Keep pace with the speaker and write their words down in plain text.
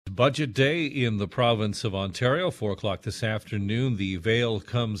Budget day in the province of Ontario, 4 o'clock this afternoon. The veil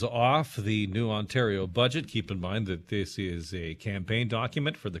comes off the new Ontario budget. Keep in mind that this is a campaign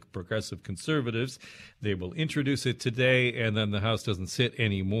document for the Progressive Conservatives. They will introduce it today, and then the House doesn't sit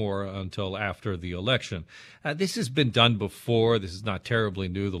anymore until after the election. This has been done before. This is not terribly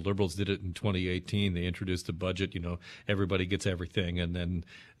new. The Liberals did it in 2018. They introduced the budget. Everybody gets everything, and then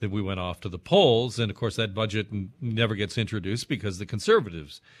we went off to the polls. And, of course, that budget never gets introduced because the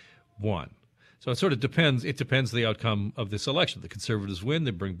Conservatives won. So it sort of depends. It depends the outcome of this election. The Conservatives win.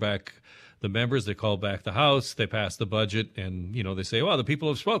 They bring back the members. They call back the House. They pass the budget, and they say, "Well, the people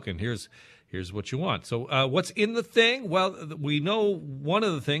have spoken. Here's what you want." So what's in the thing? Well, we know one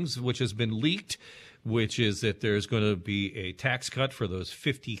of the things which has been leaked, which is that there's going to be a tax cut for those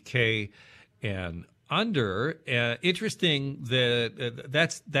 $50K and under. Interesting that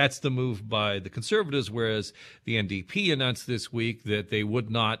that's the move by the Conservatives, whereas the NDP announced this week that they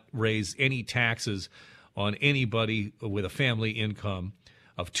would not raise any taxes on anybody with a family income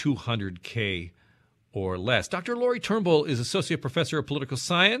of $200K or less. Dr. Lori Turnbull is Associate Professor of Political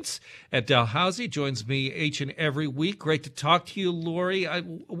Science at Dalhousie, joins me each and every week. Great to talk to you, Lori.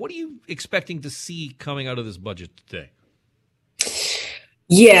 What are you expecting to see coming out of this budget today?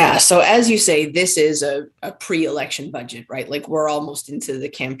 Yeah. So as you say, this is a pre-election budget, right? Like we're almost into the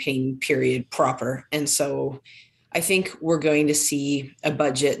campaign period proper. And so I think we're going to see a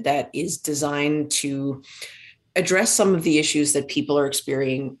budget that is designed to address some of the issues that people are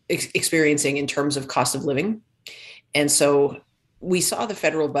experiencing in terms of cost of living. And so we saw the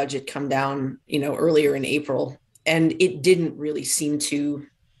federal budget come down, earlier in April, and it didn't really seem to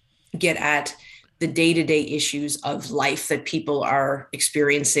get at the day-to-day issues of life that people are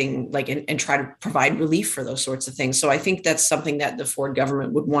experiencing, and try to provide relief for those sorts of things. So I think that's something that the Ford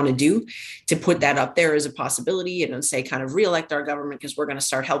government would want to do, to put that up there as a possibility and say, kind of reelect our government because we're going to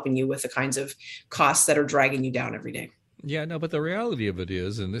start helping you with the kinds of costs that are dragging you down every day. Yeah, no, but the reality of it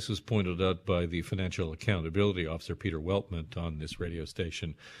is, and this was pointed out by the Financial Accountability Officer, Peter Weltman, on this radio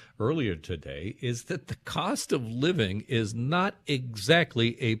station earlier today, is that the cost of living is not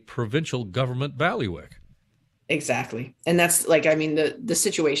exactly a provincial government bailiwick. Exactly. And that's the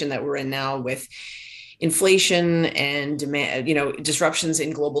situation that we're in now with inflation and demand, disruptions in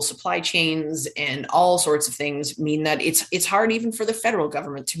global supply chains and all sorts of things mean that it's hard even for the federal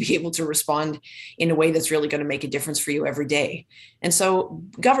government to be able to respond in a way that's really going to make a difference for you every day. And so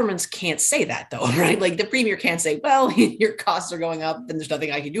governments can't say that though, right? Like the premier can't say, well, your costs are going up and there's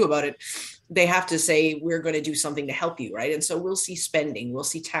nothing I can do about it. They have to say, we're going to do something to help you, right? And so we'll see spending, we'll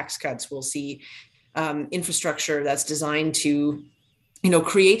see tax cuts, we'll see infrastructure that's designed to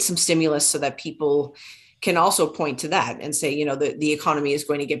create some stimulus so that people can also point to that and say, the economy is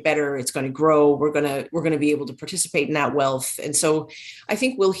going to get better. It's going to grow. We're going to be able to participate in that wealth. And so I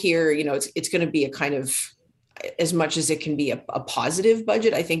think we'll hear, it's going to be a kind of, as much as it can be a positive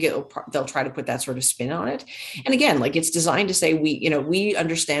budget, I think they'll try to put that sort of spin on it. And again, it's designed to say, we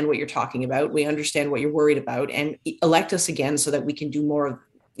understand what you're talking about. We understand what you're worried about, and elect us again so that we can do more of,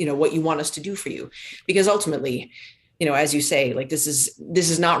 what you want us to do for you. Because ultimately, as you say, this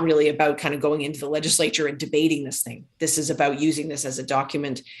is not really about kind of going into the legislature and debating this thing. This is about using this as a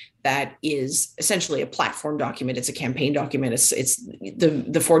document that is essentially a platform document. It's a campaign document. It's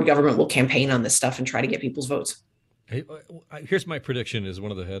the Ford government will campaign on this stuff and try to get people's votes. Here's my prediction: is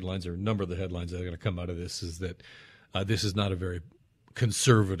one of the headlines, or a number of the headlines that are going to come out of this, is that this is not a very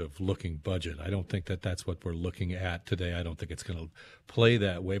conservative looking budget. I don't think that that's what we're looking at today. I don't think it's going to play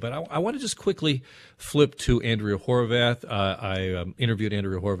that way. But I want to just quickly flip to Andrea Horwath. I interviewed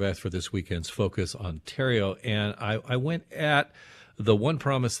Andrea Horwath for this weekend's Focus Ontario, and I went at the one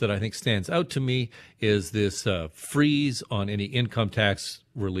promise that I think stands out to me is this freeze on any income tax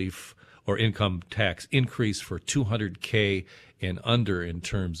relief or income tax increase for $200K and under in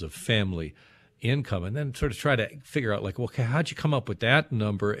terms of family income, and then sort of try to figure out okay, how'd you come up with that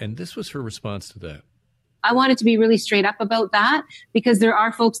number? And this was her response to that. I wanted to be really straight up about that, because there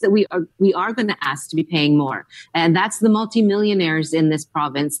are folks that we are going to ask to be paying more. And that's the multimillionaires in this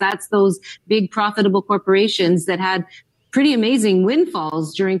province. That's those big profitable corporations that had pretty amazing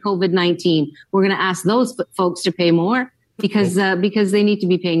windfalls during COVID-19. We're going to ask those folks to pay more because they need to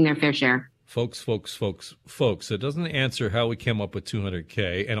be paying their fair share. Folks. It doesn't answer how we came up with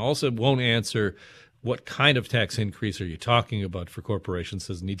 $200K, and also won't answer what kind of tax increase are you talking about for corporations.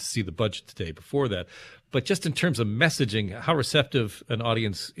 Says need to see the budget today before that. But just in terms of messaging, how receptive an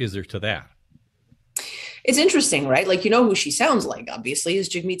audience is there to that? It's interesting, right? Who she sounds like, obviously, is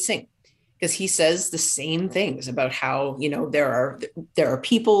Jagmeet Singh. because he says the same things about how, there are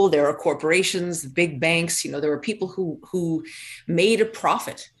people, there are corporations, big banks, there are people who made a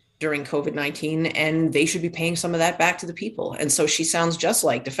profit during COVID-19, and they should be paying some of that back to the people. And so she sounds just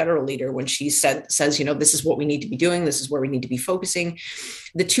like the federal leader when she says, this is what we need to be doing. This is where we need to be focusing.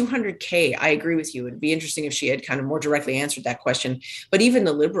 The 200K, I agree with you. It'd be interesting if she had kind of more directly answered that question. But even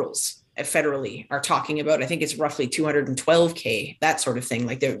the Liberals federally are talking about, I think it's roughly 212K, that sort of thing,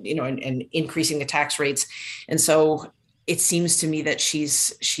 like they're, and increasing the tax rates. And so it seems to me that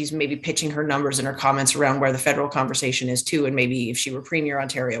she's maybe pitching her numbers and her comments around where the federal conversation is too. And maybe if she were Premier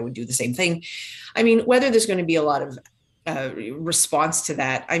Ontario would do the same thing. I mean, whether there's going to be a lot of response to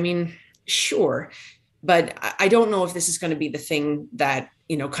that, I mean, sure. But I don't know if this is going to be the thing that,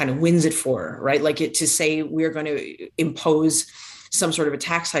 kind of wins it for her, right? Like to say we're going to impose some sort of a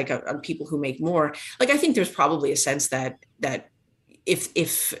tax hike on people who make more. Like, I think there's probably a sense that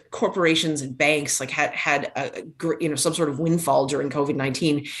if corporations and banks like had a some sort of windfall during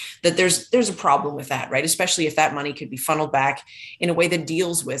COVID-19, that there's a problem with that, right? Especially if that money could be funneled back in a way that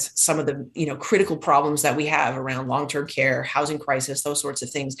deals with some of the critical problems that we have around long-term care, housing crisis, those sorts of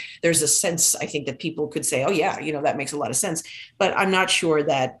things. There's a sense, I think, that people could say, oh yeah, that makes a lot of sense. But I'm not sure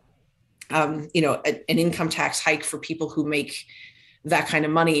that an income tax hike for people who make that kind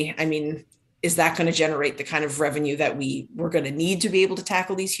of money, I mean, is that going to generate the kind of revenue that we're going to need to be able to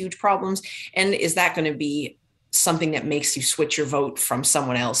tackle these huge problems? And is that going to be something that makes you switch your vote from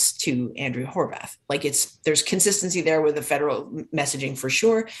someone else to Andrea Horwath? Like there's consistency there with the federal messaging for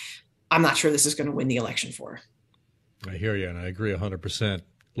sure. I'm not sure this is going to win the election for her. I hear you, and I agree 100%.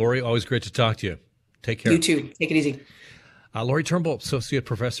 Lori, always great to talk to you. Take care. You too. Take it easy. Lori Turnbull, Associate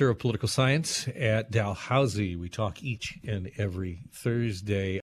Professor of Political Science at Dalhousie. We talk each and every Thursday.